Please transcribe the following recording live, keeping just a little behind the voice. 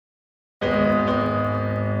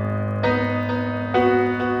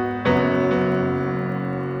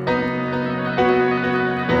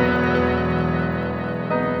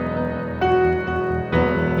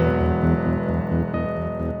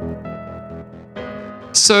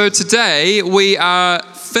So today we are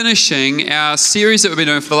finishing our series that we've been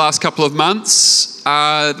doing for the last couple of months.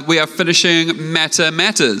 We are finishing Matter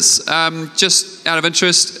Matters. Just out of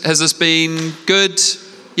interest, has this been good?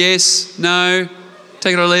 Yes? No?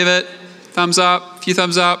 Take it or leave it? Thumbs up? A few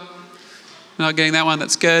thumbs up? Not getting that one?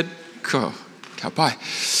 That's good. Cool. Bye.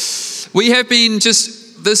 We have been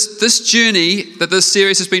just this journey that this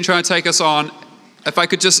series has been trying to take us on. If I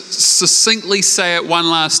could just succinctly say it one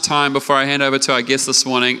last time before I hand over to our guest this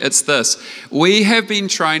morning, it's this. We have been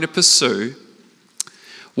trying to pursue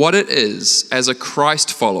what it is as a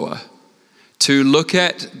Christ follower to look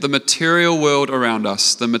at the material world around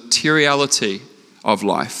us, the materiality of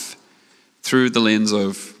life, through the lens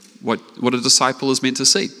of what a disciple is meant to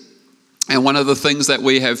see. And one of the things that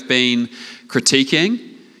we have been critiquing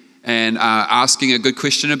and asking a good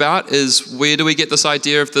question about is, where do we get this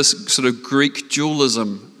idea of this sort of Greek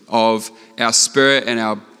dualism of our spirit and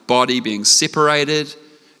our body being separated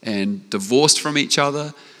and divorced from each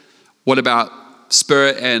other? What about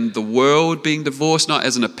spirit and the world being divorced, not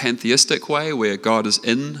as in a pantheistic way where God is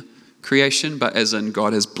in creation, but as in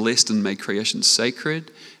God has blessed and made creation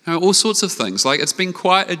sacred? All sorts of things. Like, it's been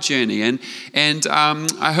quite a journey, and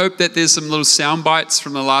I hope that there's some little sound bites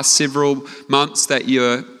from the last several months that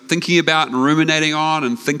you're thinking about and ruminating on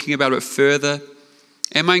and thinking about it further.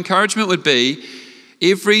 And my encouragement would be,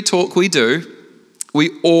 every talk we do,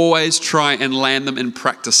 we always try and land them in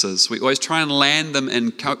practices. We always try and land them in,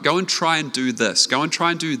 go and try and do this, go and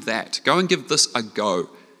try and do that, go and give this a go,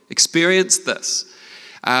 experience this.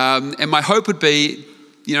 And my hope would be,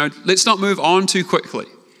 let's not move on too quickly,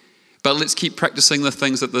 but let's keep practicing the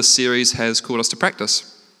things that this series has called us to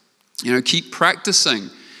practice. Keep practicing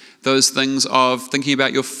those things of thinking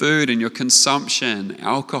about your food and your consumption,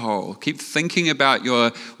 alcohol. Keep thinking about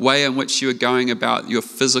your way in which you are going about your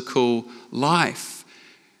physical life.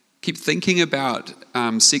 Keep thinking about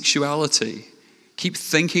sexuality. Keep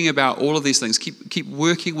thinking about all of these things. Keep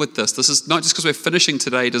working with this. This is not just because we're finishing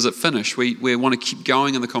today, does it finish? We want to keep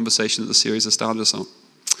going in the conversation that the series has started us on.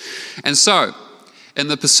 And so, in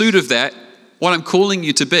the pursuit of that, what I'm calling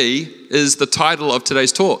you to be is the title of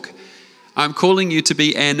today's talk. I'm calling you to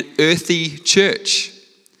be an earthy church.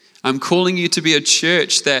 I'm calling you to be a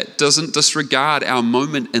church that doesn't disregard our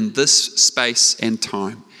moment in this space and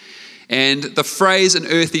time. And the phrase an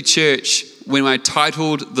earthy church, when I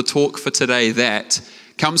titled the talk for today that,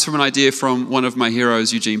 comes from an idea from one of my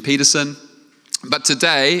heroes, Eugene Peterson. But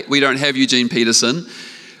today, we don't have Eugene Peterson,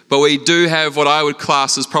 but we do have what I would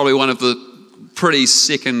class as probably one of the pretty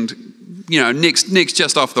second, next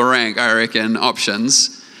just off the rank, I reckon,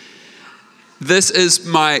 options. This is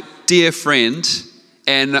my dear friend,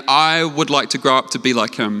 and I would like to grow up to be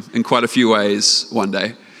like him in quite a few ways one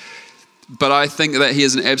day. But I think that he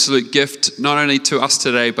is an absolute gift, not only to us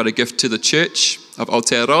today, but a gift to the church of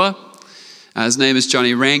Aotearoa. His name is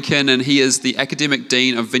Johnny Rankin, and he is the Academic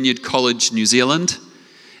Dean of Vineyard College, New Zealand.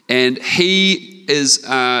 And he is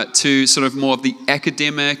to sort of more of the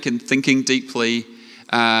academic and thinking deeply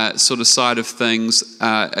sort of side of things,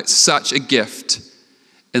 such a gift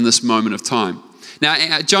in this moment of time.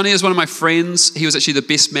 Now, Johnny is one of my friends. He was actually the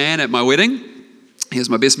best man at my wedding. He was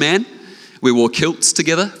my best man. We wore kilts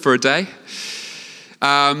together for a day.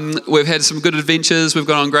 We've had some good adventures. We've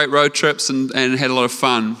gone on great road trips and had a lot of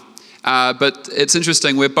fun. But it's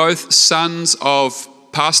interesting. We're both sons of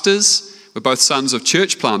pastors. We're both sons of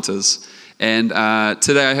church planters. And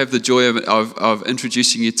today I have the joy of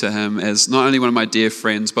introducing you to him as not only one of my dear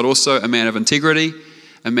friends, but also a man of integrity,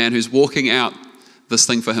 a man who's walking out this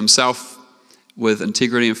thing for himself with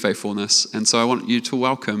integrity and faithfulness. And so I want you to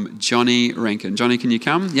welcome Johnny Rankin. Johnny, can you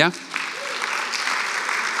come? Yeah?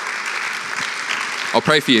 I'll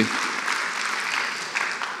pray for you.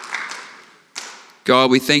 God,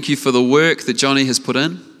 we thank you for the work that Johnny has put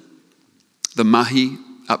in, the mahi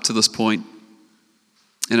up to this point,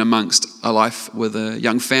 and amongst a life with a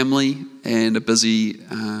young family and a busy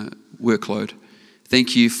workload.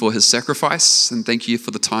 Thank you for his sacrifice, and thank you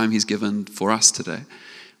for the time he's given for us today.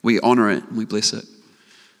 We honor it and we bless it.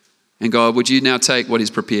 And God, would you now take what he's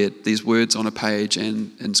prepared, these words on a page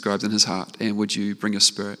and inscribed in his heart, and would you bring your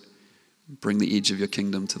spirit, bring the edge of your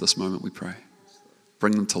kingdom to this moment, we pray.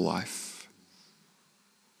 Bring them to life.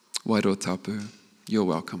 Wairoa tapu, you're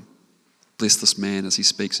welcome. Bless this man as he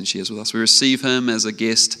speaks and shares with us. We receive him as a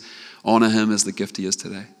guest, honor him as the gift he is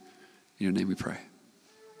today. In your name we pray.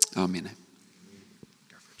 Amen.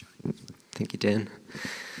 Thank you, Dan.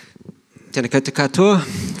 Tēnā koutou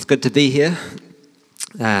katoa. It's good to be here.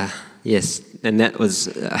 Yes, and that was,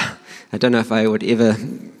 I don't know if I would ever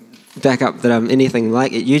back up that I'm anything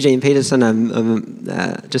like it. Eugene Peterson, I'm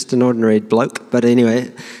just an ordinary bloke. But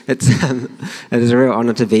anyway, it is a real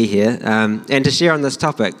honour to be here and to share on this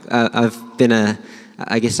topic. I've been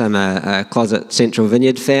I guess I'm a closet Central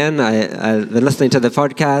Vineyard fan. I've been listening to the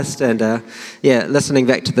podcast and, listening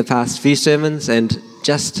back to the past few sermons and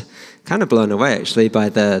just kind of blown away, actually, by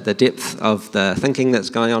the depth of the thinking that's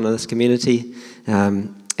going on in this community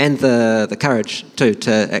and the courage, too,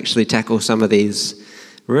 to actually tackle some of these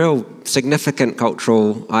real significant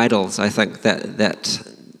cultural idols, I think, that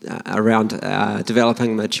around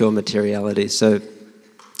developing mature materiality. So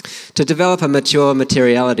to develop a mature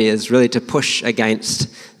materiality is really to push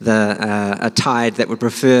against a tide that would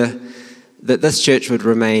prefer that this church would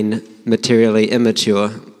remain materially immature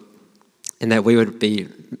and that we would be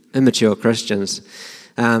immature Christians.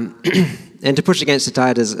 And to push against the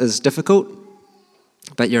tide is difficult,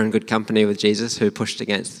 but you're in good company with Jesus, who pushed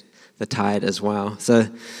against the tide as well. So,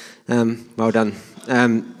 well done.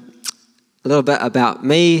 A little bit about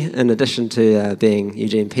me, in addition to being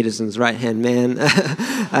Eugene Peterson's right-hand man.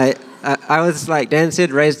 I was, like Dan said,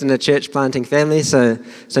 raised in a church-planting family, so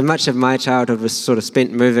much of my childhood was sort of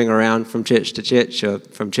spent moving around from church to church, or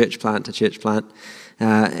from church plant to church plant.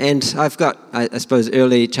 And I've got, I suppose,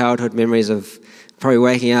 early childhood memories of probably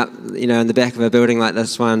waking up, in the back of a building like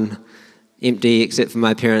this one, empty except for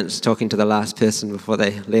my parents talking to the last person before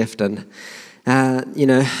they left. And,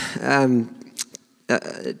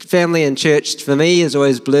 family and church, for me, is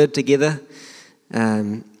always blurred together.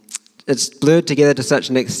 It's blurred together to such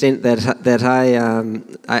an extent that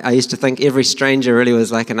I used to think every stranger really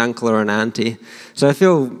was like an uncle or an auntie. So I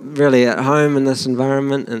feel really at home in this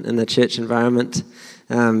environment, in the church environment.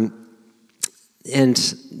 And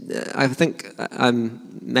I think I'm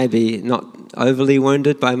maybe not overly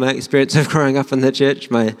wounded by my experience of growing up in the church.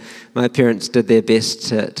 My parents did their best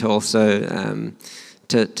to also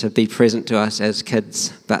to be present to us as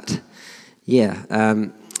kids. But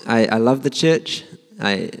I love the church.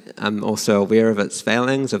 I'm also aware of its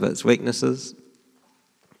failings, of its weaknesses.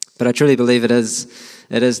 But I truly believe it is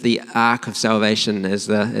the ark of salvation, as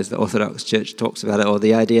the Orthodox Church talks about it, or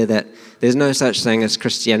the idea that there's no such thing as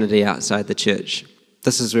Christianity outside the church.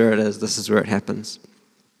 This is where it is. This is where it happens.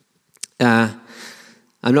 I'm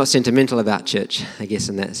not sentimental about church, I guess,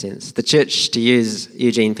 in that sense. The church, to use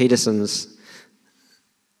Eugene Peterson's...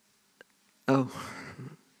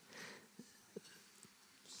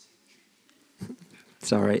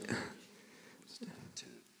 Sorry.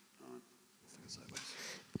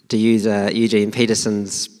 To use Eugene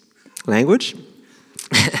Peterson's language,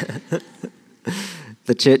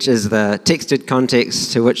 the church is the textured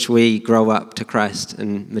context to which we grow up to Christ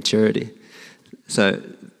in maturity. So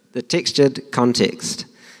the textured context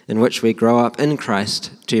in which we grow up in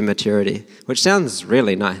Christ to maturity, which sounds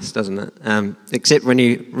really nice, doesn't it? Except when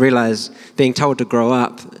you realize being told to grow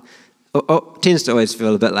up tends to always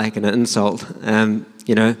feel a bit like an insult.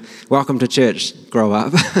 Welcome to church, grow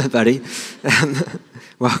up, buddy.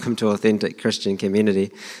 Welcome to authentic Christian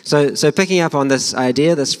community. So picking up on this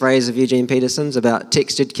idea, this phrase of Eugene Peterson's about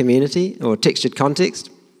textured community or textured context,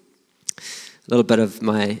 a little bit of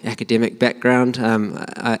my academic background.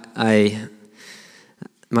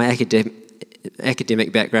 My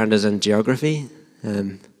academic background is in geography.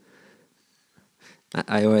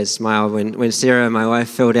 I always smile when Sarah, my wife,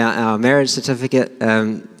 filled out our marriage certificate.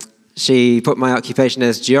 She put my occupation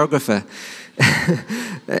as geographer.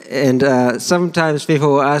 And sometimes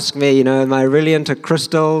people will ask me, am I really into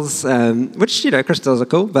crystals? Which, crystals are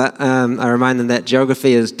cool, but I remind them that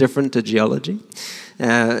geography is different to geology.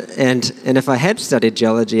 And if I had studied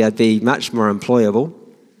geology, I'd be much more employable.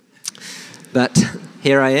 But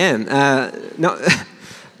here I am.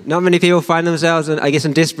 Not many people find themselves,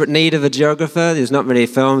 in desperate need of a geographer. There's not many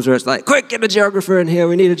films where it's like, quick, get a geographer in here,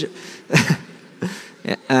 we need a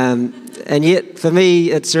and yet, for me,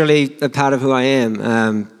 it's really a part of who I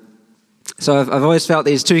am. So I've always felt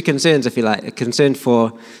these two concerns, if you like, a concern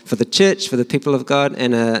for the church, for the people of God,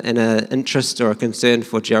 and an interest or a concern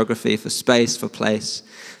for geography, for space, for place,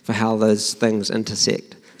 for how those things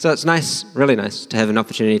intersect. So it's nice, really nice, to have an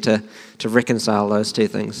opportunity to reconcile those two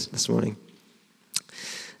things this morning.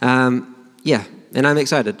 And I'm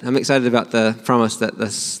excited. I'm excited about the promise that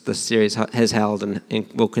this series has held and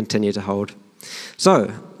will continue to hold.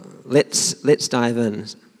 So let's dive in.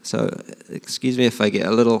 So excuse me if I get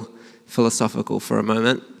a little philosophical for a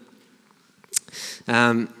moment.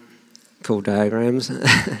 Cool diagrams.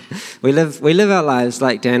 we live our lives,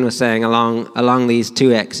 like Dan was saying, along these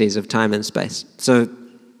two axes of time and space. So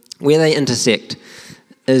where they intersect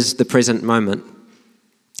is the present moment.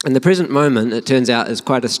 And the present moment, it turns out, is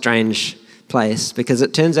quite a strange place because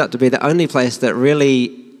it turns out to be the only place that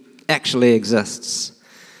really actually exists.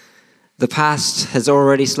 The past has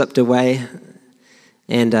already slipped away,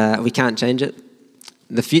 and we can't change it.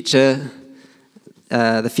 The future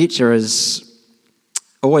is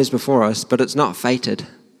always before us, but it's not fated.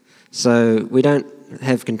 So we don't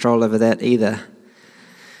have control over that either.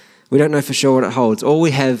 We don't know for sure what it holds. All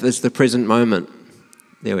we have is the present moment.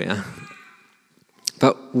 There we are.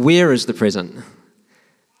 But where is the present?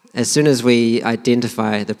 As soon as we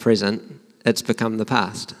identify the present, it's become the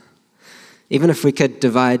past. Even if we could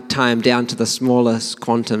divide time down to the smallest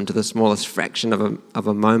quantum, to the smallest fraction of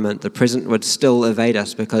a moment, the present would still evade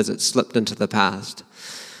us because it's slipped into the past.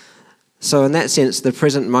 So in that sense, the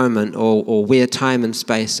present moment, or where time and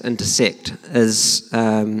space intersect, is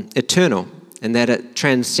eternal, in that it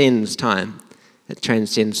transcends time, it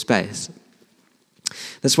transcends space.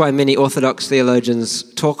 That's why many Orthodox theologians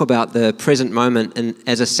talk about the present moment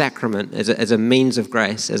as a sacrament, as a means of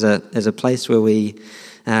grace, as a place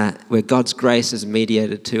where God's grace is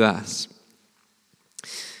mediated to us.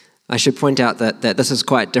 I should point out that this is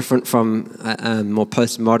quite different from more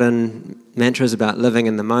postmodern mantras about living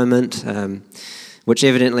in the moment, which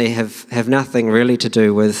evidently have nothing really to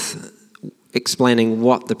do with explaining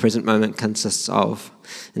what the present moment consists of.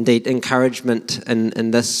 Indeed, encouragement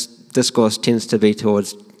in this discourse tends to be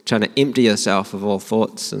towards trying to empty yourself of all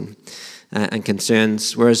thoughts and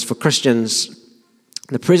concerns, whereas for Christians,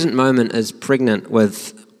 the present moment is pregnant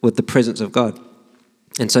with the presence of God.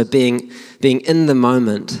 And so being in the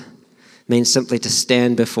moment means simply to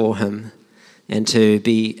stand before him and to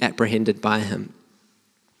be apprehended by him.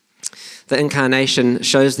 The incarnation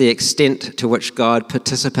shows the extent to which God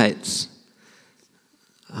participates.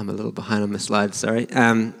 I'm a little behind on my slides, sorry.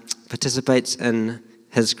 Participates in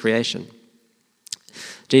his creation.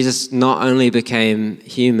 Jesus not only became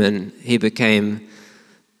human, he became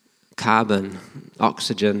carbon,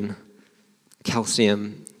 oxygen,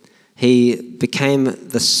 calcium. He became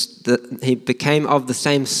of the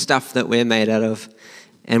same stuff that we're made out of,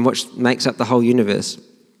 and which makes up the whole universe.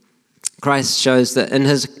 Christ shows that in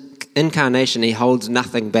his incarnation he holds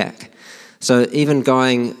nothing back. So even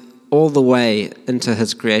going all the way into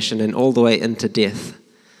his creation and all the way into death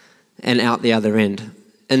and out the other end,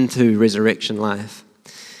 into resurrection life.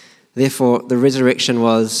 Therefore, the resurrection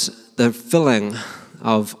was the filling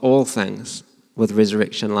of all things with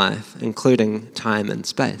resurrection life, including time and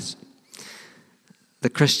space. The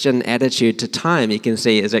Christian attitude to time, you can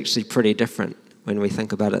see, is actually pretty different when we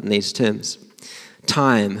think about it in these terms.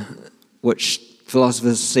 Time, which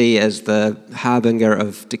philosophers see as the harbinger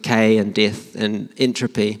of decay and death and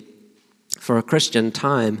entropy. For a Christian,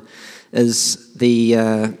 time is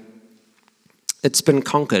it's been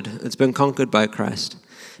conquered. It's been conquered by Christ.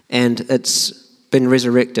 And it's been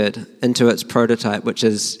resurrected into its prototype, which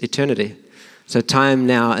is eternity. So time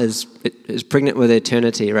now is pregnant with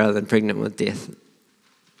eternity rather than pregnant with death.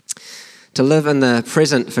 To live in the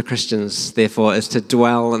present for Christians, therefore, is to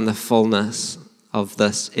dwell in the fullness of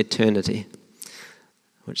this eternity.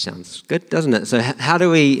 Which sounds good, doesn't it? So how do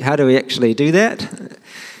we actually do that?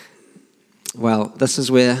 Well, this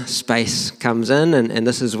is where space comes in, and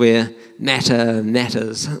this is where matter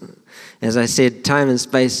matters. As I said, time and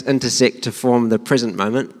space intersect to form the present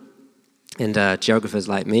moment, and geographers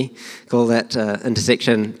like me call that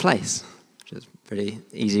intersection place, which is a pretty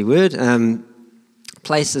easy word.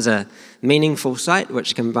 Place is a meaningful site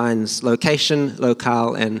which combines location,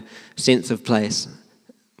 locale, and sense of place.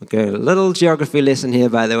 We'll go a little geography lesson here,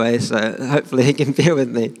 by the way, so hopefully you can bear with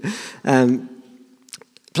me.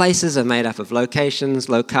 Places are made up of locations,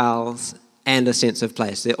 locales, and a sense of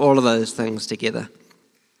place. They're all of those things together.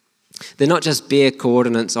 They're not just bare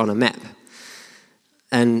coordinates on a map,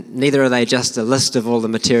 and neither are they just a list of all the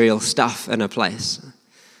material stuff in a place.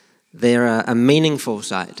 They're a meaningful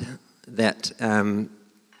site that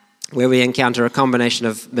where we encounter a combination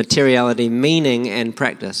of materiality, meaning, and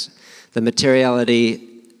practice. The materiality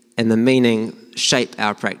and the meaning shape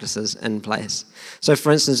our practices in place. So,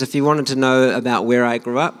 for instance, if you wanted to know about where I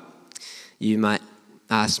grew up, you might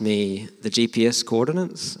ask me the GPS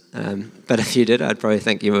coordinates. But if you did, I'd probably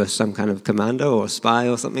think you were some kind of commando or spy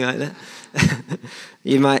or something like that.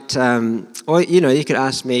 You might, or you could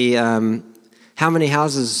ask me how many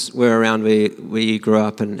houses were around where you grew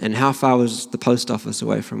up, and how far was the post office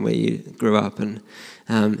away from where you grew up, and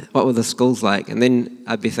what were the schools like? And then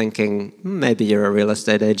I'd be thinking, maybe you're a real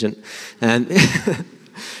estate agent.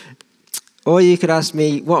 Or you could ask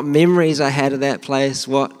me what memories I had of that place,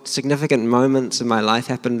 what significant moments in my life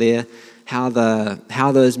happened there, how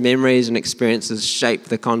those memories and experiences shaped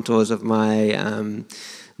the contours of my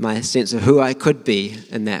sense of who I could be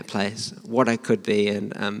in that place, what I could be,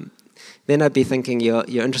 and then I'd be thinking you're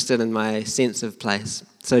interested in my sense of place.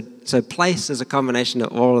 So place is a combination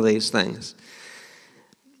of all of these things.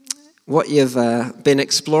 What you've been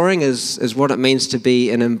exploring is what it means to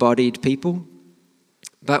be an embodied people,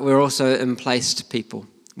 but we're also emplaced people.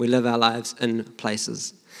 We live our lives in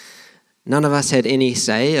places. None of us had any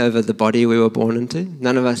say over the body we were born into.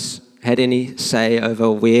 None of us had any say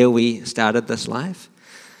over where we started this life.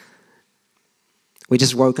 We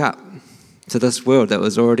just woke up to this world that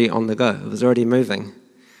was already on the go. It was already moving,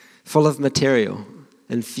 full of material,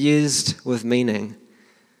 infused with meaning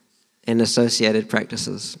and associated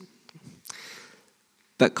practices.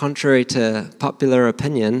 But contrary to popular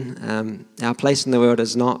opinion, our place in the world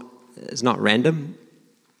is not random.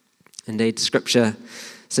 Indeed, Scripture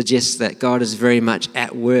suggests that God is very much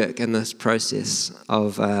at work in this process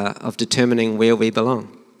of determining where we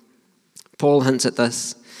belong. Paul hints at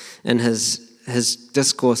this in his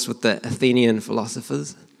discourse with the Athenian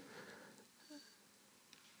philosophers.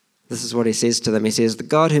 This is what he says to them. He says, "The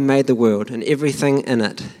God who made the world and everything in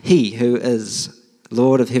it, he who is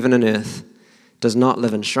Lord of heaven and earth, does not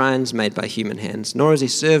live in shrines made by human hands, nor is he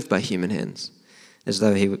served by human hands, as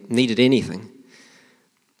though he needed anything,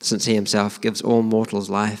 since he himself gives all mortals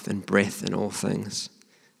life and breath in all things.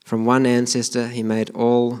 From one ancestor he made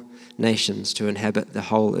all nations to inhabit the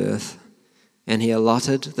whole earth, and he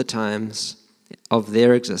allotted the times of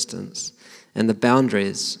their existence and the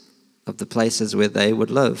boundaries of the places where they would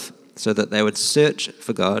live, so that they would search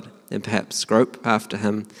for God and perhaps grope after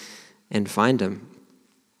him and find him."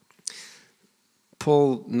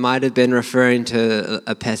 Paul might have been referring to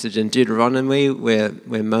a passage in Deuteronomy where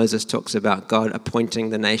Moses talks about God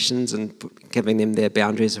appointing the nations and giving them their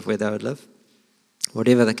boundaries of where they would live.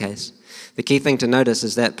 Whatever the case, the key thing to notice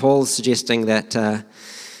is that Paul's suggesting that the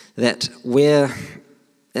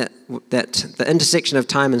intersection of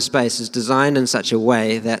time and space is designed in such a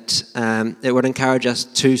way that it would encourage us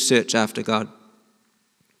to search after God.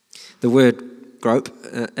 The word grope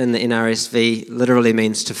in the NRSV literally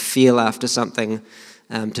means to feel after something,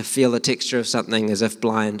 to feel the texture of something as if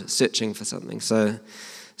blind, searching for something. So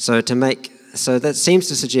that seems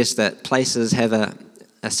to suggest that places have a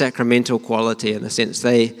sacramental quality in the sense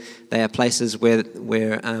they are places where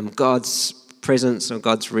God's presence or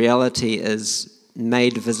God's reality is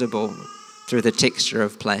made visible through the texture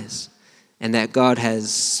of place, and that God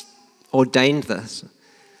has ordained this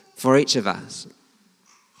for each of us.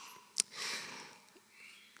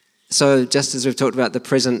 So just as we've talked about the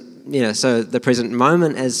present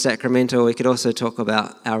moment as sacramental, we could also talk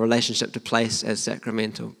about our relationship to place as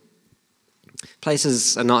sacramental.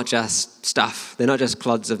 Places are not just stuff. They're not just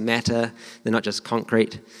clods of matter. They're not just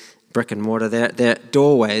concrete, brick and mortar. They're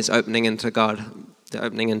doorways opening into God. They're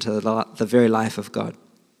opening into the very life of God.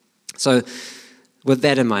 So with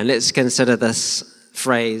that in mind, let's consider this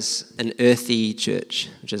phrase, an earthy church,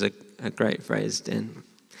 which is a great phrase, Dan.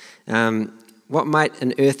 What might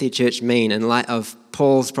an earthy church mean in light of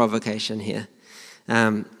Paul's provocation here?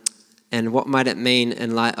 And what might it mean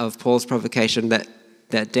in light of Paul's provocation that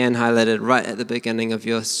Dan highlighted right at the beginning of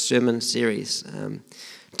your sermon series?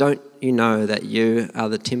 Don't you know that you are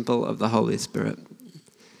the temple of the Holy Spirit?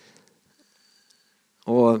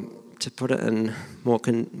 Or to put it in more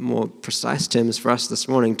precise terms for us this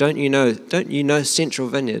morning, don't you know Central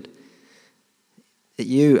Vineyard, that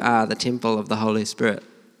you are the temple of the Holy Spirit?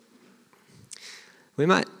 We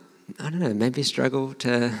might, maybe struggle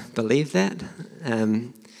to believe that.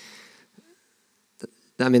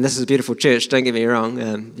 This is a beautiful church, don't get me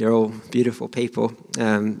wrong. You're all beautiful people.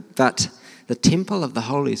 But the temple of the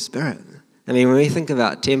Holy Spirit. When we think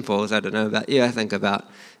about temples, I don't know about you, I think about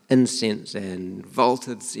incense and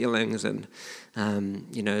vaulted ceilings and,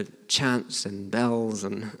 chants and bells.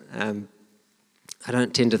 And I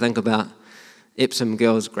don't tend to think about Epsom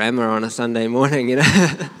Girls Grammar on a Sunday morning,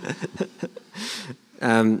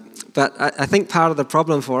 But I think part of the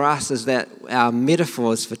problem for us is that our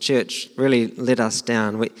metaphors for church really let us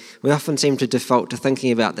down. We often seem to default to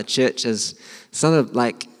thinking about the church as sort of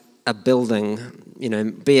like a building,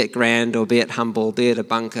 be it grand or be it humble, be it a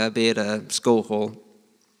bunker, be it a school hall.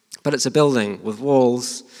 But it's a building with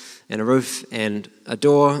walls and a roof and a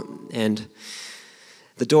door, and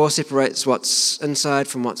the door separates what's inside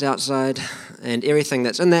from what's outside, and everything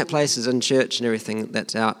that's in that place is in church and everything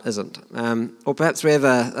that's out isn't. Or perhaps we have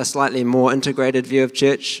a slightly more integrated view of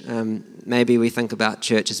church. Maybe we think about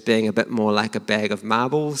church as being a bit more like a bag of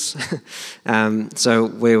marbles. So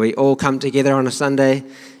where we all come together on a Sunday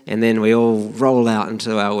and then we all roll out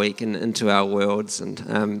into our week and into our worlds,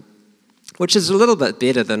 and which is a little bit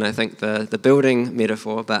better than I think the building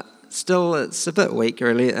metaphor, but still it's a bit weak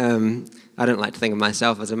really. I don't like to think of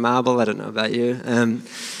myself as a marble. I don't know about you.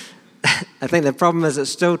 I think the problem is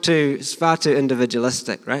it's far too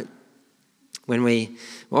individualistic, right?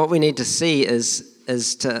 What we need to see is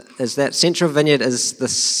that Central Vineyard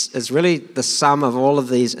is really the sum of all of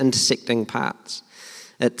these intersecting parts.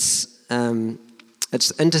 It's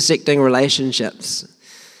intersecting relationships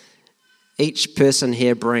each person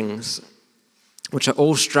here brings, which are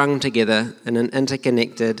all strung together in an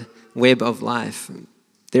interconnected web of life.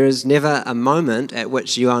 There is never a moment at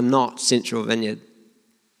which you are not Central Vineyard.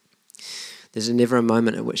 There's never a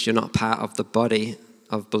moment at which you're not part of the body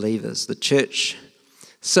of believers. The church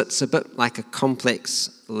sits a bit like a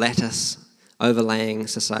complex lattice overlaying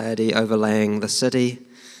society, overlaying the city,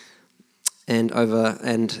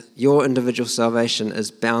 and your individual salvation is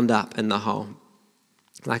bound up in the whole.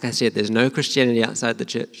 Like I said, there's no Christianity outside the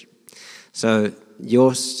church. So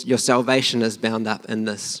your salvation is bound up in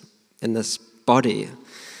this body,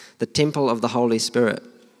 the temple of the Holy Spirit.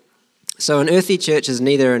 So an earthly church is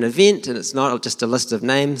neither an event, and it's not just a list of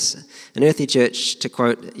names. An earthly church, to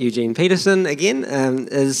quote Eugene Peterson again,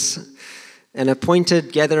 is an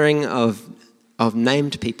appointed gathering of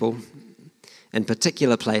named people in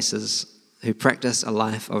particular places who practice a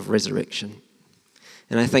life of resurrection.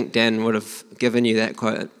 And I think Dan would have given you that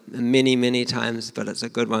quote many, many times, but it's a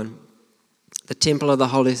good one. The temple of the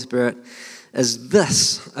Holy Spirit is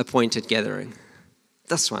this appointed gathering,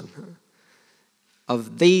 this one,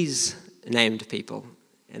 of these named people.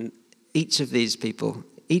 And each of these people,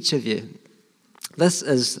 each of you, this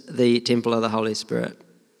is the temple of the Holy Spirit.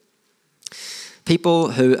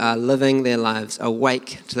 People who are living their lives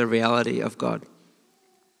awake to the reality of God,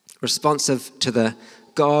 responsive to the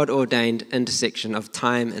God-ordained intersection of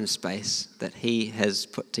time and space that He has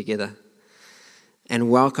put together,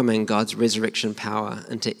 and welcoming God's resurrection power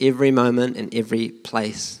into every moment and every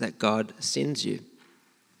place that God sends you.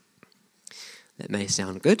 That may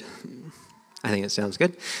sound good. I think it sounds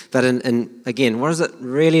good. But again, what does it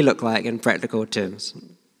really look like in practical terms?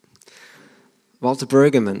 Walter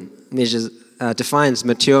Brueggemann defines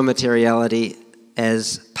mature materiality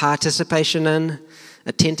as participation in,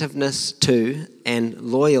 attentiveness to, and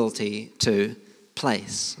loyalty to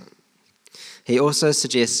place. He also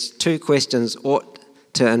suggests two questions ought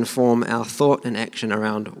to inform our thought and action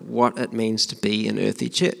around what it means to be an earthly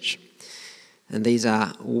church. And these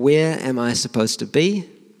are, where am I supposed to be?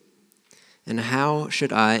 And how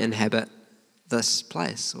should I inhabit this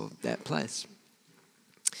place or that place?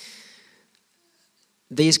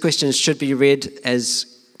 These questions should be read as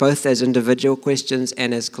both as individual questions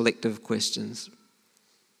and as collective questions.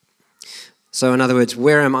 So in other words,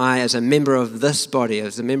 where am I as a member of this body,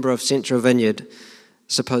 as a member of Central Vineyard,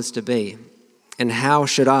 supposed to be? And how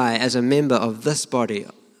should I, as a member of this body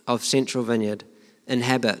of Central Vineyard,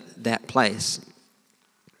 inhabit that place?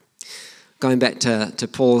 Going back to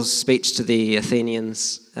Paul's speech to the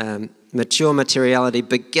Athenians, mature materiality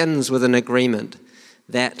begins with an agreement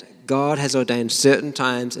that God has ordained certain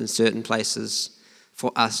times and certain places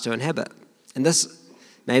for us to inhabit. And this,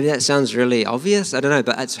 maybe that sounds really obvious, I don't know,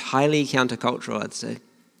 but it's highly countercultural, I'd say.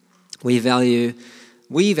 We value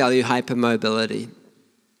hypermobility.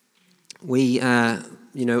 We,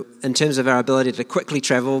 in terms of our ability to quickly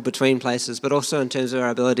travel between places, but also in terms of our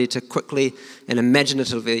ability to quickly and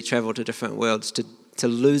imaginatively travel to different worlds, to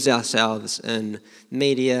lose ourselves in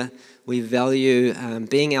media. We value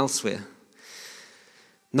being elsewhere.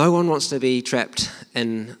 No one wants to be trapped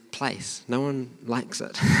in place. No one likes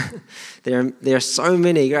it. There are so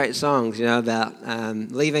many great songs, about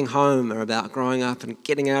leaving home or about growing up and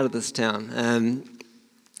getting out of this town.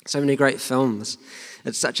 So many great films.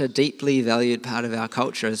 It's such a deeply valued part of our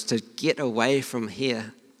culture is to get away from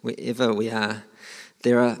here, wherever we are.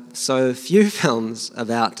 There are so few films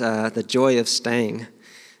about the joy of staying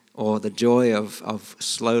or the joy of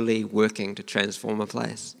slowly working to transform a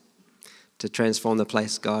place, to transform the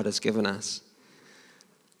place God has given us.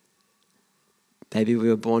 Maybe we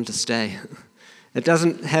were born to stay. It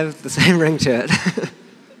doesn't have the same ring to it.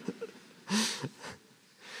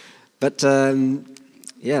 But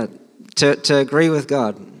to agree with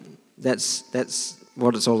God, that's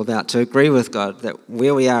what it's all about. To agree with God that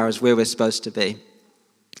where we are is where we're supposed to be.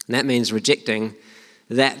 And that means rejecting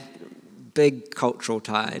that big cultural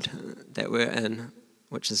tide that we're in,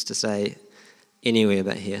 which is to say, anywhere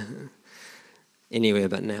but here, anywhere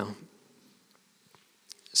but now.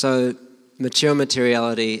 So mature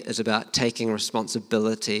materiality is about taking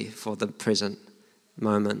responsibility for the present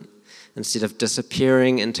moment instead of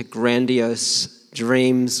disappearing into grandiose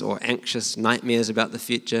dreams or anxious nightmares about the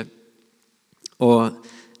future, or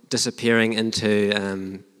disappearing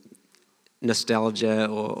into nostalgia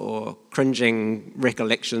or cringing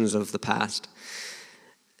recollections of the past.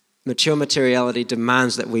 Mature materiality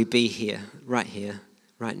demands that we be here,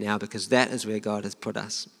 right now, because that is where God has put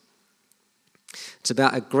us. It's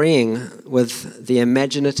about agreeing with the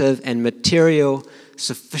imaginative and material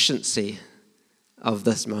sufficiency of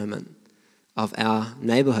this moment, of our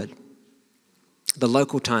neighborhood, the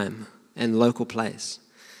local time and local place,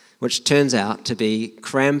 which turns out to be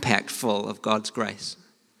cram-packed full of God's grace.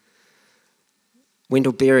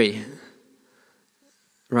 Wendell Berry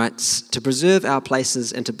writes, "To preserve our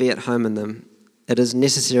places and to be at home in them, it is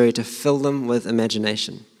necessary to fill them with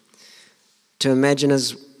imagination, to imagine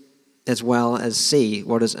as well as see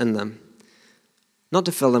what is in them, not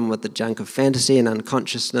to fill them with the junk of fantasy and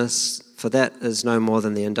unconsciousness, for that is no more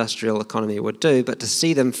than the industrial economy would do, but to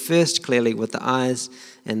see them first clearly with the eyes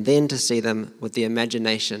and then to see them with the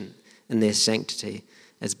imagination in their sanctity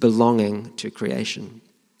as belonging to creation."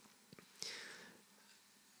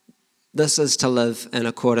 This is to live in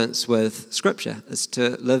accordance with Scripture. It's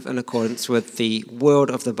to live in accordance with the world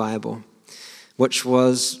of the Bible, which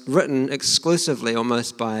was written exclusively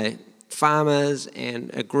almost by farmers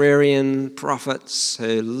and agrarian prophets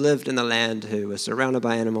who lived in the land, who were surrounded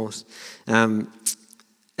by animals.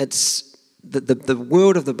 It's the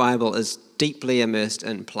world of the Bible is deeply immersed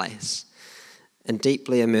in place and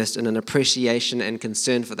deeply immersed in an appreciation and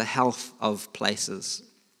concern for the health of places,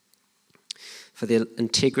 for the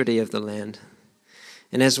integrity of the land.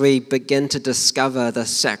 And as we begin to discover the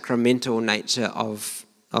sacramental nature of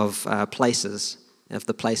places, of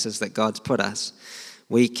the places that God's put us,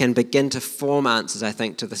 we can begin to form answers, I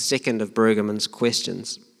think, to the second of Brueggemann's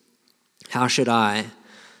questions. How should I,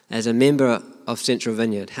 as a member of Central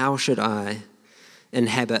Vineyard, how should I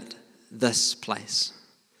inhabit this place?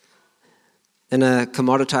 In a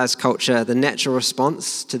commoditized culture, the natural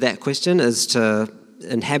response to that question is to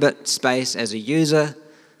inhabit space as a user,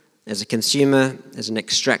 as a consumer, as an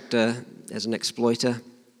extractor, as an exploiter.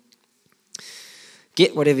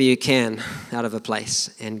 Get whatever you can out of a place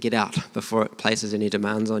and get out before it places any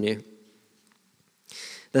demands on you.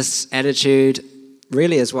 This attitude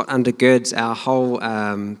really is what undergirds our whole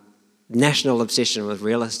national obsession with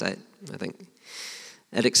real estate, I think.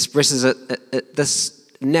 It expresses this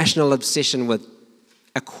national obsession with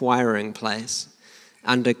acquiring place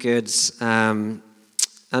undergirds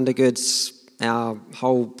our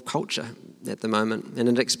whole culture at the moment. And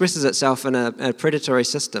it expresses itself in a predatory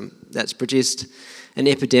system that's produced an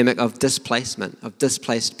epidemic of displacement, of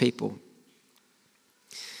displaced people.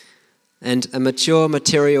 And a mature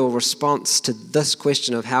material response to this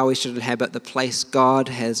question of how we should inhabit the place God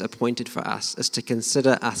has appointed for us is to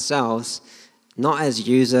consider ourselves not as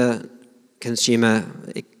user, consumer,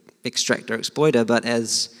 extractor, exploiter, but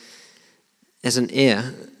as an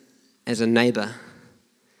heir, as a neighbor,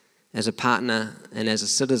 as a partner, and as a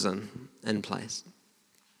citizen in place.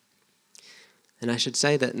 And I should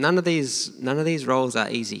say that none of these roles are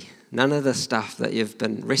easy. None of the stuff that you've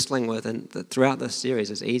been wrestling with throughout this series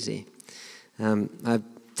is easy. I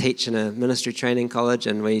teach in a ministry training college,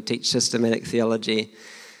 and we teach systematic theology.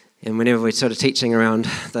 And whenever we're sort of teaching around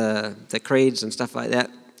the creeds and stuff like that,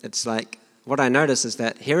 it's like, what I notice is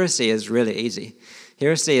that heresy is really easy.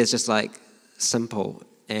 Heresy is just like simple,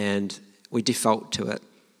 and we default to it.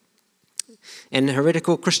 And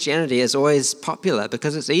heretical Christianity is always popular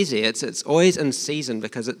because it's easy. It's always in season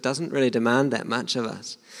because it doesn't really demand that much of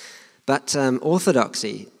us. But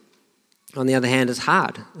orthodoxy, on the other hand, is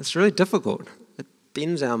hard. It's really difficult. It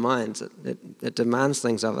bends our minds. It demands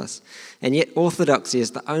things of us. And yet orthodoxy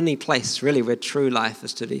is the only place really where true life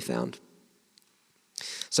is to be found.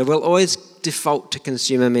 So we'll always default to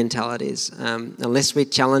consumer mentalities unless we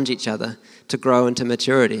challenge each other to grow into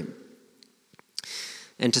maturity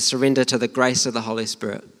and to surrender to the grace of the Holy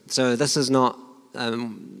Spirit. So this is not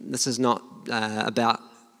about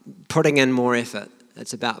putting in more effort.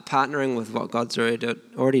 It's about partnering with what God's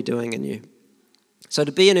already doing in you. So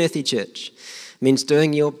to be an earthy church means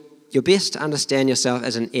doing your best to understand yourself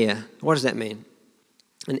as an heir. What does that mean?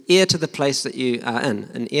 An heir to the place that you are in,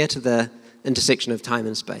 an heir to the intersection of time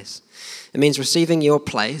and space. It means receiving your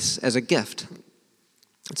place as a gift.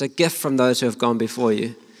 It's a gift from those who have gone before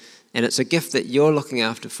you. And it's a gift that you're looking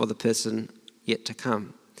after for the person yet to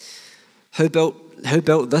come. Who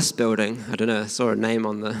built this building? I don't know. I saw a name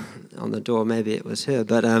on the door. Maybe it was her.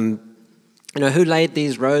 But who laid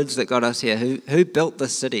these roads that got us here? Who built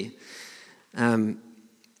this city?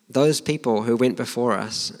 Those people who went before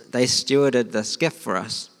us, they stewarded this gift for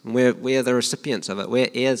us. We're the recipients of it. We're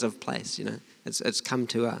heirs of place. It's come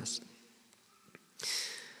to us.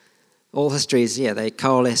 All histories, they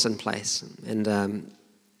coalesce in place. And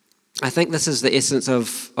I think this is the essence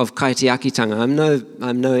of kaitiakitanga.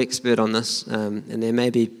 I'm no expert on this, and there may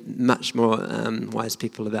be much more wise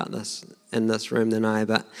people about this in this room than I,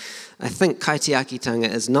 but I think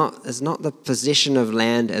kaitiakitanga is not the possession of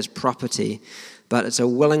land as property, but it's a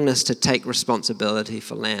willingness to take responsibility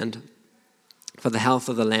for land, for the health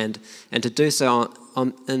of the land, and to do so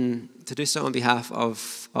on behalf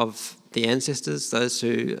of the ancestors, those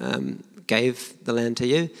who gave the land to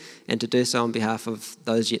you, and to do so on behalf of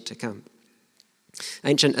those yet to come.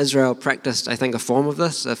 Ancient Israel practiced, I think, a form of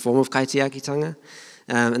this, a form of kaitiakitanga,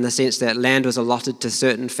 in the sense that land was allotted to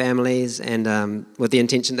certain families, and with the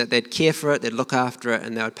intention that they'd care for it, they'd look after it,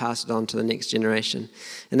 and they would pass it on to the next generation.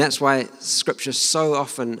 And that's why Scripture so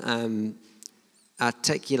often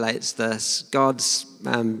articulates this, God's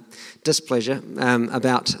displeasure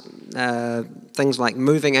about things like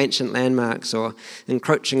moving ancient landmarks or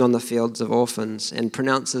encroaching on the fields of orphans, and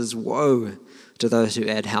pronounces woe to those who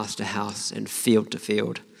add house to house and field to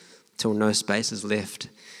field till no space is left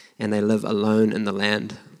and they live alone in the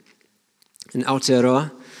land. In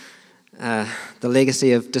Aotearoa, the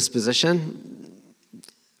legacy of dispossession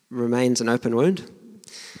remains an open wound,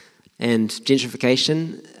 and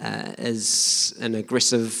gentrification is an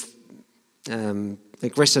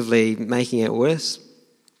aggressively making it worse,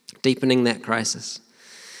 deepening that crisis.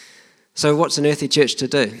 So what's an earthy church to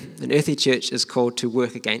do? An earthy church is called to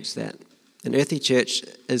work against that. An earthy church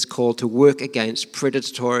is called to work against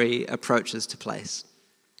predatory approaches to place.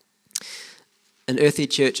 An earthy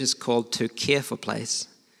church is called to care for place,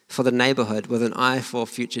 for the neighbourhood, with an eye for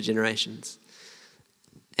future generations.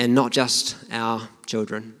 And not just our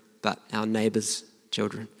children, but our neighbours'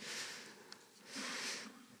 children.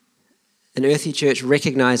 An earthy church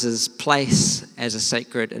recognises place as a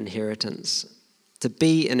sacred inheritance. To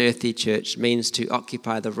be an earthy church means to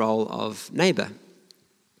occupy the role of neighbour.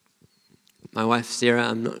 My wife Sarah,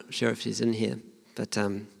 I'm not sure if she's in here, but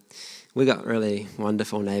we got really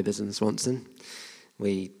wonderful neighbours in Swanson.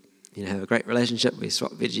 We have a great relationship. We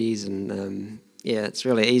swap veggies, and it's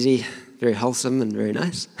really easy, very wholesome and very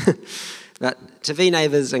nice. But to be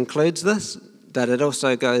neighbours includes this, but it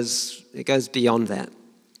also goes beyond that.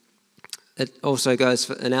 It also goes,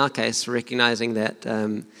 in our case, for recognising that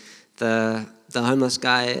the homeless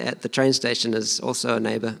guy at the train station is also a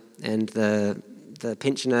neighbour, and the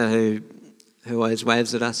pensioner who always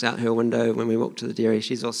waves at us out her window when we walk to the dairy,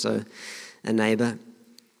 she's also a neighbour.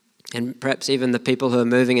 And perhaps even the people who are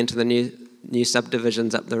moving into the new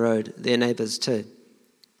subdivisions up the road, they're neighbours too.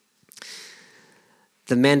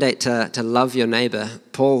 The mandate to love your neighbour,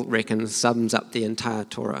 Paul reckons, sums up the entire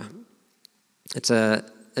Torah. It's a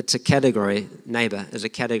category, neighbour is a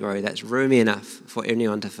category that's roomy enough for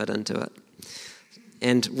anyone to fit into it.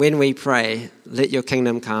 And when we pray, let your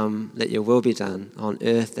kingdom come, let your will be done on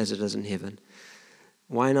earth as it is in heaven,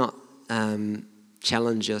 why not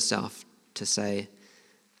challenge yourself to say,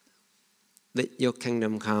 let your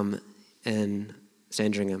kingdom come in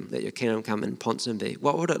Sandringham, let your kingdom come in Ponsonby.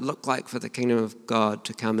 What would it look like for the kingdom of God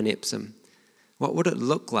to come in Epsom? What would it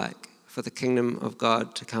look like for the kingdom of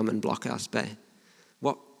God to come in Blockhouse Bay?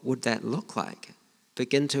 What would that look like?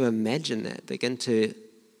 Begin to imagine that. Begin to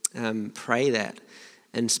pray that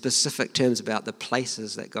in specific terms about the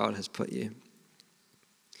places that God has put you.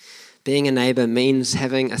 Being a neighbour means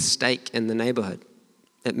having a stake in the neighbourhood.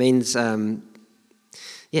 It means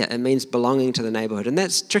it means belonging to the neighbourhood. And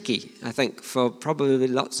that's tricky, I think, for probably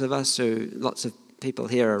lots of people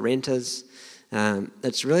here are renters.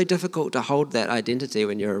 It's really difficult to hold that identity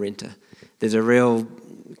when you're a renter. There's a real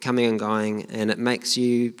coming and going, and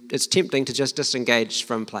it's tempting to just disengage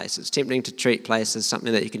from place. It's tempting to treat place as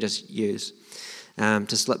something that you can just use,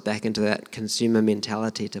 to slip back into that consumer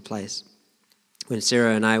mentality to place. When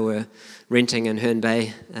Sarah and I were renting in Herne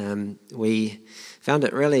Bay, we found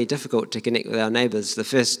it really difficult to connect with our neighbours. The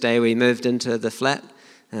first day we moved into the flat,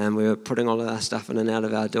 we were putting all of our stuff in and out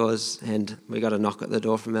of our doors, and we got a knock at the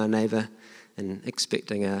door from our neighbour, and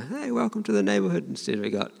expecting hey, welcome to the neighbourhood. Instead we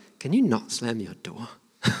got, can you not slam your door?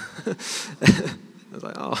 I was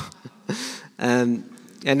like, oh. And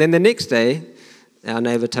then the next day, our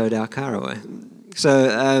neighbour towed our car away.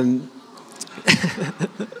 So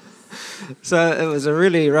so it was a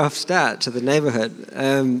really rough start to the neighbourhood.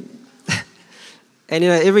 And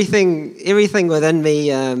everything within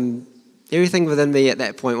me at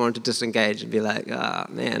that point wanted to disengage and be like,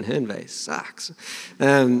 man, Herne Bay sucks.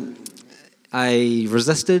 I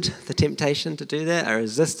resisted the temptation to do that. I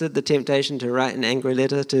resisted the temptation to write an angry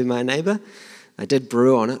letter to my neighbour. I did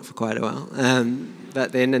brew on it for quite a while.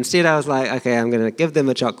 But then instead I was like, okay, I'm going to give them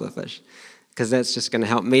a chocolate fish, because that's just going to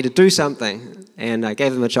help me to do something. And I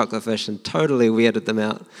gave them a chocolate fish and totally weirded them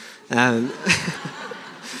out.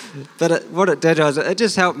 But what it did was it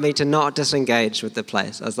just helped me to not disengage with the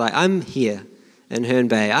place. I was like, I'm here in Herne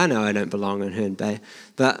Bay. I know I don't belong in Herne Bay,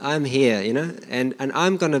 but I'm here, and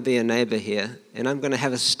I'm going to be a neighbor here, and I'm going to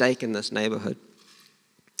have a stake in this neighborhood.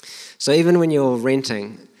 So even when you're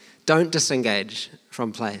renting, don't disengage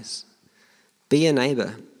from place. Be a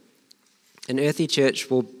neighbor. An Earthy Church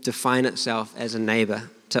will define itself as a neighbor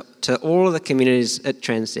to all of the communities it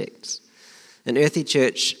transects. An Earthy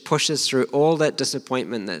Church pushes through all that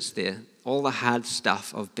disappointment that's there, all the hard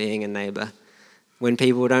stuff of being a neighbor, when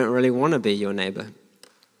people don't really want to be your neighbor.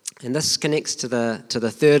 And this connects to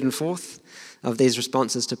the third and fourth of these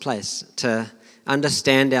responses to place, to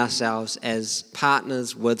understand ourselves as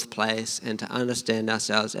partners with place and to understand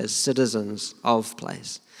ourselves as citizens of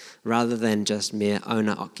place, rather than just mere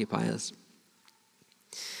owner-occupiers.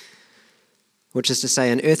 Which is to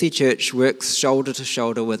say, an Earthy Church works shoulder to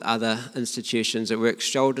shoulder with other institutions. It works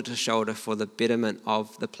shoulder to shoulder for the betterment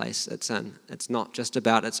of the place it's in. It's not just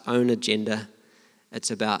about its own agenda. It's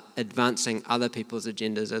about advancing other people's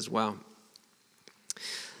agendas as well.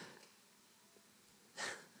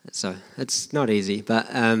 So it's not easy, but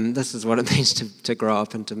this is what it means to grow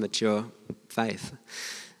up and to mature faith.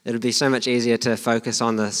 It would be so much easier to focus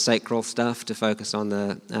on the sacral stuff, to focus on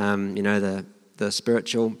the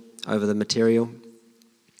spiritual over the material.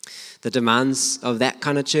 The demands of that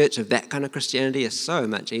kind of church, of that kind of Christianity, is so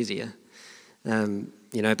much easier.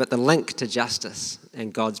 But the link to justice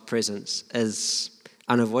and God's presence is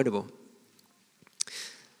unavoidable.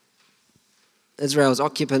 Israel's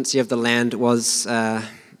occupancy of the land was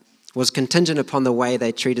contingent upon the way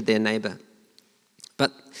they treated their neighbor.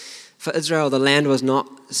 But for Israel, the land was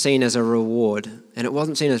not seen as a reward, and it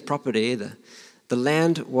wasn't seen as property either. The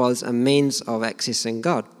land was a means of accessing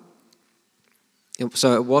God.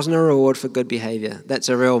 So it wasn't a reward for good behavior. That's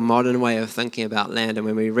a real modern way of thinking about land, and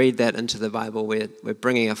when we read that into the Bible, we're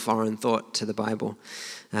bringing a foreign thought to the Bible.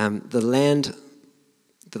 The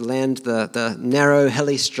narrow,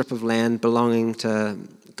 hilly strip of land belonging to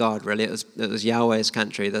God, really. It was Yahweh's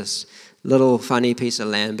country, this little funny piece of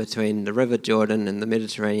land between the River Jordan and the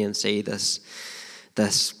Mediterranean Sea, this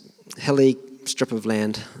hilly strip of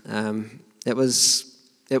land. It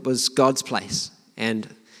was God's place,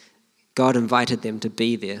 and God invited them to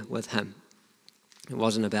be there with Him. It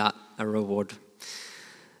wasn't about a reward.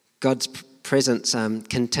 God's presence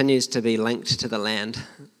continues to be linked to the land,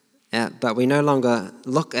 but we no longer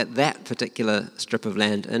look at that particular strip of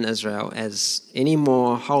land in Israel as any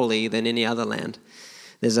more holy than any other land.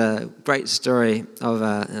 There's a great story of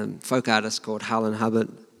a folk artist called Harlan Hubbard,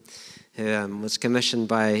 who was commissioned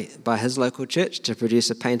by his local church to produce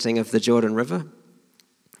a painting of the Jordan River.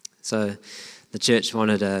 So the church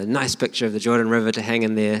wanted a nice picture of the Jordan River to hang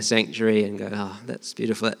in their sanctuary and go, oh, that's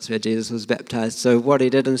beautiful, that's where Jesus was baptized. So what he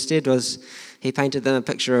did instead was he painted them a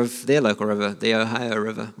picture of their local river, the Ohio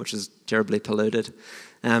River, which is terribly polluted.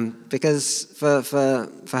 Because for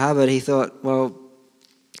Hubbard, he thought, well,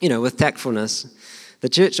 with tactfulness, the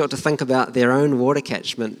church ought to think about their own water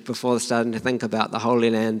catchment before starting to think about the Holy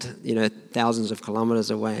Land, thousands of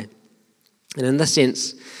kilometers away. And in this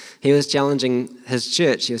sense, he was challenging his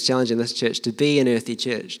church, he was challenging this church to be an Earthy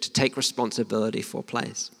Church, to take responsibility for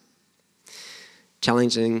place,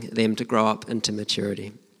 challenging them to grow up into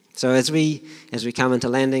maturity. So as we come into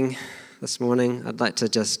landing this morning, I'd like to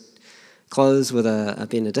just close with a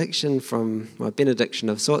benediction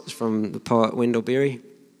of sorts from the poet Wendell Berry,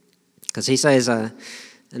 because he says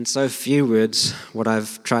in so few words what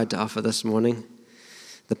I've tried to offer this morning.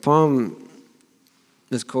 The poem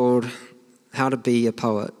is called How to Be a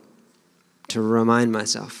Poet, to remind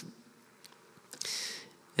myself.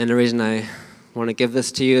 And the reason I want to give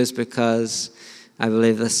this to you is because I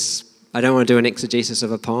believe I don't want to do an exegesis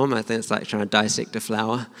of a poem. I think it's like trying to dissect a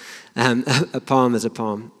flower. A poem is a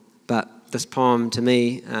poem. But this poem, to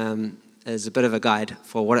me, is a bit of a guide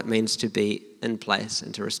for what it means to be in place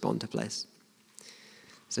and to respond to place.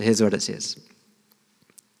 So here's what it says.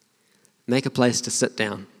 Make a place to sit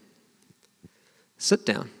down. Sit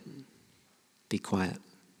down. Be quiet.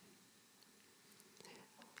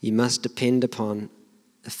 You must depend upon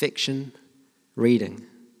affection, reading,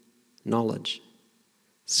 knowledge,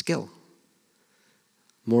 skill,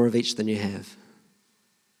 more of each than you have,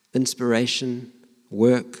 inspiration,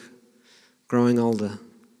 work, growing older,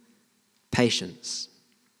 patience.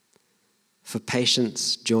 For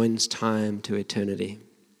patience joins time to eternity.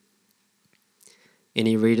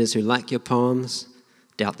 Any readers who like your poems,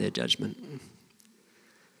 doubt their judgment.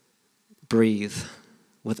 Breathe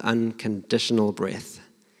with unconditional breath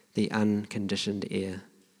the unconditioned air.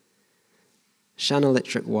 Shun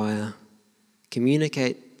electric wire.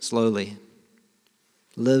 Communicate slowly.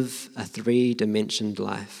 Live a three-dimensioned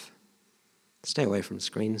life. Stay away from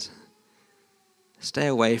screens. Stay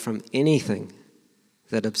away from anything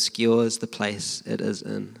that obscures the place it is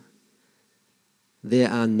in. There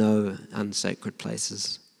are no unsacred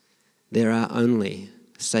places. There are only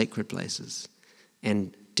sacred places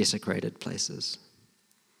and desecrated places.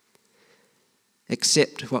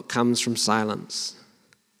 Accept what comes from silence.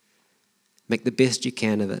 Make the best you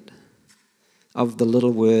can of it, of the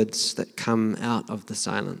little words that come out of the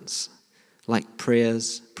silence, like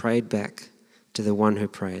prayers prayed back to the one who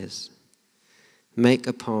prays. Make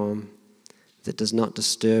a poem that does not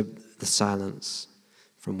disturb the silence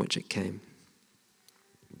from which it came.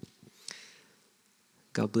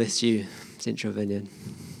 God bless you, Central Vineyard.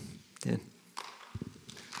 Dan.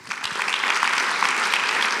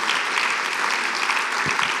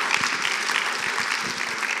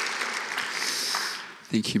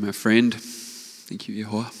 Thank you, my friend. Thank you,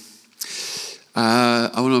 Yehoah.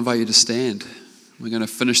 I want to invite you to stand. We're going to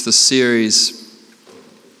finish this series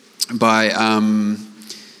by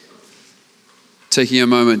taking a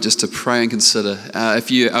moment just to pray and consider.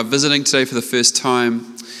 If you are visiting today for the first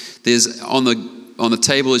time, there's on the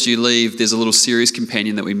table as you leave, there's a little series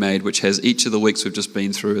companion that we made, which has each of the weeks we've just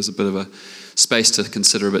been through as a bit of a space to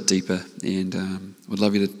consider a bit deeper. And would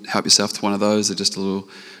love you to help yourself to one of those. They're just a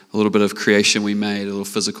little bit of creation we made, a little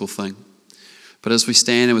physical thing. But as we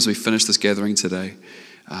stand and as we finish this gathering today,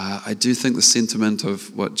 I do think the sentiment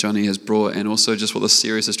of what Johnny has brought and also just what the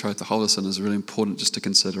series has tried to hold us in is really important just to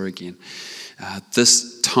consider again.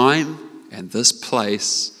 This time and this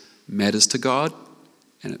place matters to God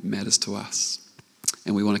and it matters to us.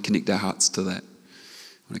 And we want to connect our hearts to that.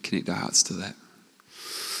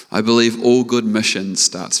 I believe all good mission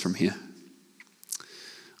starts from here.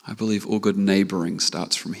 I believe all good neighboring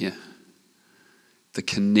starts from here. The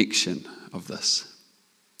connection of this.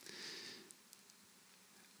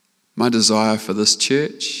 My desire for this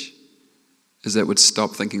church is that we'd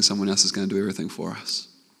stop thinking someone else is going to do everything for us.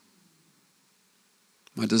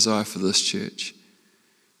 My desire for this church,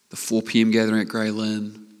 the 4 p.m. gathering at Grey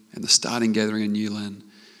Lynn and the starting gathering in New Lynn,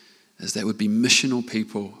 is that we'd be missional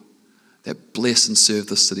people that bless and serve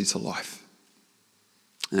this city to life.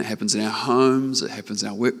 And it happens in our homes, it happens in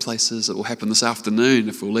our workplaces, it will happen this afternoon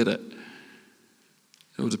if we'll let it.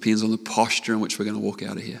 It all depends on the posture in which we're going to walk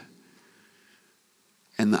out of here.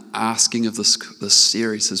 And the asking of this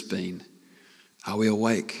series has been, are we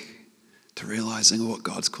awake to realizing what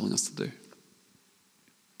God's calling us to do?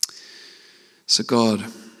 So God,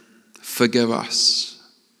 forgive us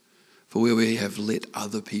for where we have let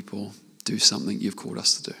other people do something you've called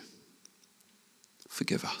us to do.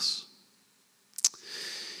 Forgive us.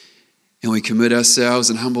 And we commit ourselves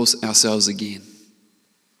and humble ourselves again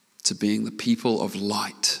to being the people of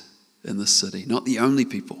light in this city. Not the only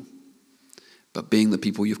people, but being the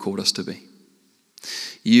people you've called us to be.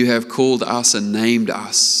 You have called us and named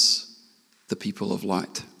us the people of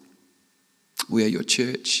light. We are your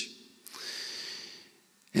church.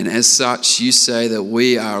 And as such, you say that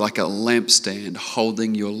we are like a lampstand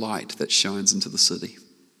holding your light that shines into the city.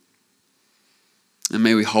 And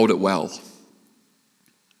may we hold it well.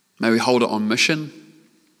 May we hold it on mission.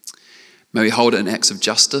 May we hold it in acts of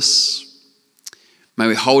justice. May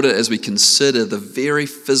we hold it as we consider the very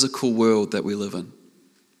physical world that we live in.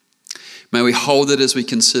 May we hold it as we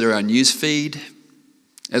consider our news feed,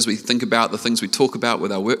 as we think about the things we talk about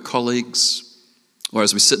with our work colleagues, or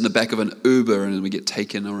as we sit in the back of an Uber and we get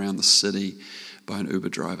taken around the city by an Uber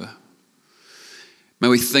driver. May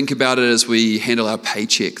we think about it as we handle our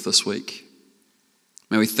paycheck this week.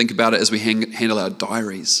 May we think about it as we handle our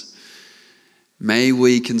diaries. May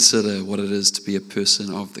we consider what it is to be a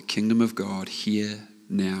person of the kingdom of God here,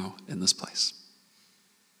 now, in this place.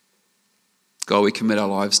 God, we commit our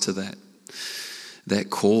lives to that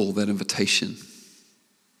call, that invitation.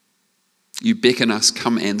 You beckon us,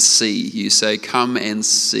 come and see. You say, come and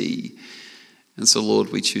see. And so,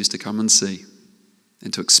 Lord, we choose to come and see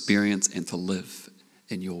and to experience and to live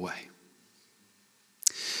in your way.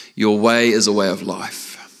 Your way is a way of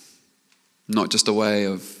life, not just a way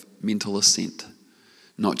of mental assent,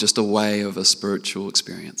 not just a way of a spiritual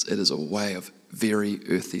experience. It is a way of very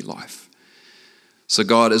earthy life. So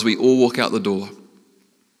God, as we all walk out the door,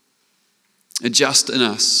 adjust in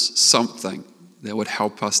us something that would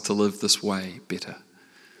help us to live this way better.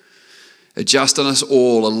 Adjust in us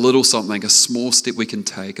all a little something, a small step we can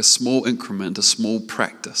take, a small increment, a small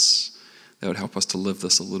practice that would help us to live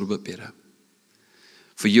this a little bit better.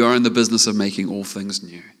 For you are in the business of making all things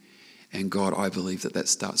new. And God, I believe that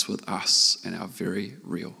starts with us and our very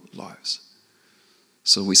real lives.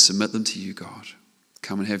 So we submit them to you, God.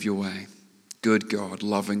 Come and have your way. Good God,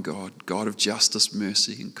 loving God, God of justice,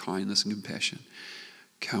 mercy, and kindness and compassion.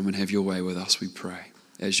 Come and have your way with us, we pray,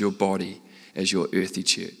 as your body, as your earthly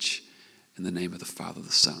church. In the name of the Father,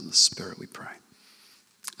 the Son, and the Spirit, we pray.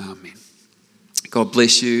 Amen. God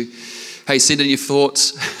bless you. Hey, send in your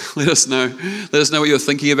thoughts. Let us know. Let us know what you're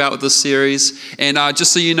thinking about with this series. And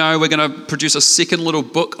just so you know, we're going to produce a second little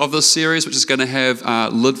book of this series, which is going to have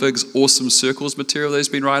Ludwig's awesome circles material that he's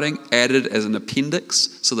been writing added as an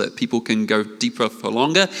appendix so that people can go deeper for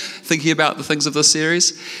longer thinking about the things of this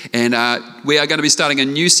series. And we are going to be starting a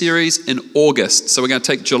new series in August. So we're going to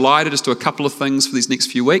take July to just do a couple of things for these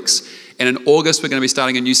next few weeks. And in August, we're going to be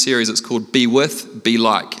starting a new series. It's called Be With, Be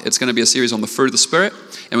Like. It's going to be a series on the fruit of the Spirit.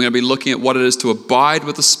 And we're going to be looking at what it is to abide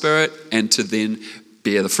with the Spirit and to then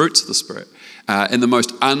bear the fruits of the Spirit in the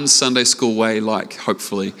most un-Sunday school way, like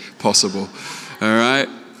hopefully possible. All right?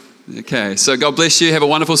 Okay, so God bless you. Have a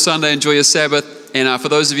wonderful Sunday. Enjoy your Sabbath. And for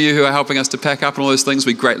those of you who are helping us to pack up and all those things,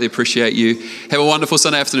 we greatly appreciate you. Have a wonderful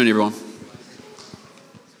Sunday afternoon, everyone.